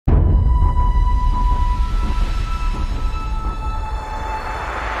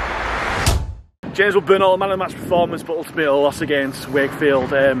James Woodburn-Hall, man of the match performance, but ultimately a loss against Wakefield.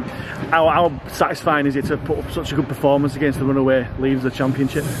 How satisfying is it to put up such a good performance against the runaway leaders of the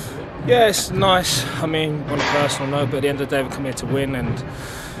championship? Yeah, it's nice. I mean, on a personal note, but at the end of the day, we come here to win, and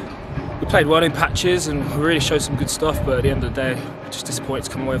we played well in patches, and we really showed some good stuff. But at the end of the day, we're just disappointed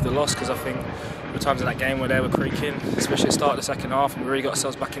to come away with the loss, because I think there were times in that game where they were creaking, especially at the start of the second half, and we really got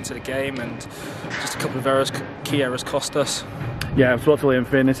ourselves back into the game, and just a couple of errors, key errors, cost us. Yeah, I've spoken to Liam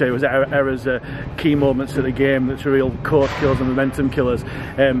Finn, it was errors, key moments of the game that's real course killers and momentum killers.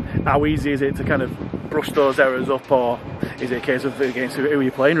 How easy is it to kind of brush those errors up, or is it a case of against who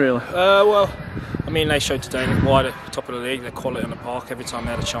you're playing really? Well, I mean, they showed today why the top of the league, their quality on the park. Every time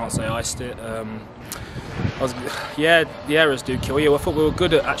they had a chance, they iced it. Yeah, the errors do kill you. I thought we were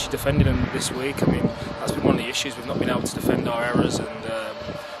good at actually defending them this week. I mean, that's been one of the issues. We've not been able to defend our errors, and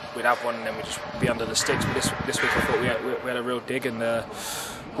we'd have one and then we'd just be under the sticks. But this week I thought we had a real dig and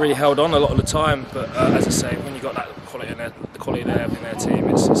really held on a lot of the time. But as I say, when you've got that quality in their team,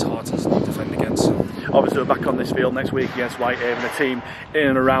 it's hard to defend against. Obviously we're back on this field next week against Whitehaven, a team in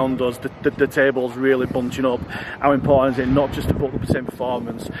and around us, the table's really bunching up. How important is it not just to put up the same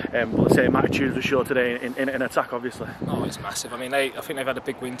performance, but the same attitude as we showed today in attack, obviously? Oh, it's massive. I mean, I think they've had a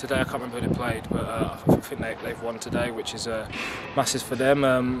big win today. I can't remember who they played, but I think they've won today, which is massive for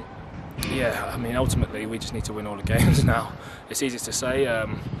them. Yeah, I mean, ultimately we just need to win all the games now. It's easy to say,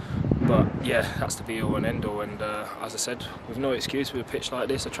 but yeah, that's the be all and end all. And as I said, with no excuse with a pitch like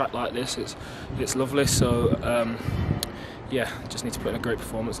this, a track like this, it's lovely. So yeah, just need to put in a great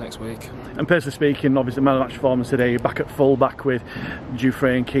performance next week. And personally speaking, obviously man of the match performance today, you're back at full back with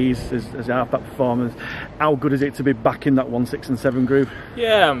Dufresne and Keys as half-back performers. How good is it to be back in that 1, 6 and 7 group?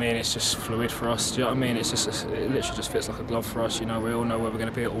 Yeah, I mean, it's just fluid for us. Do you know what I mean? It literally just fits like a glove for us. You know, we all know where we're going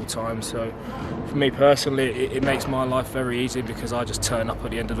to be at all times. So for me personally, it makes my life very easy, because I just turn up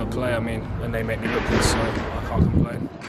at the end of a play. I mean, and they make me look good, so I can't complain.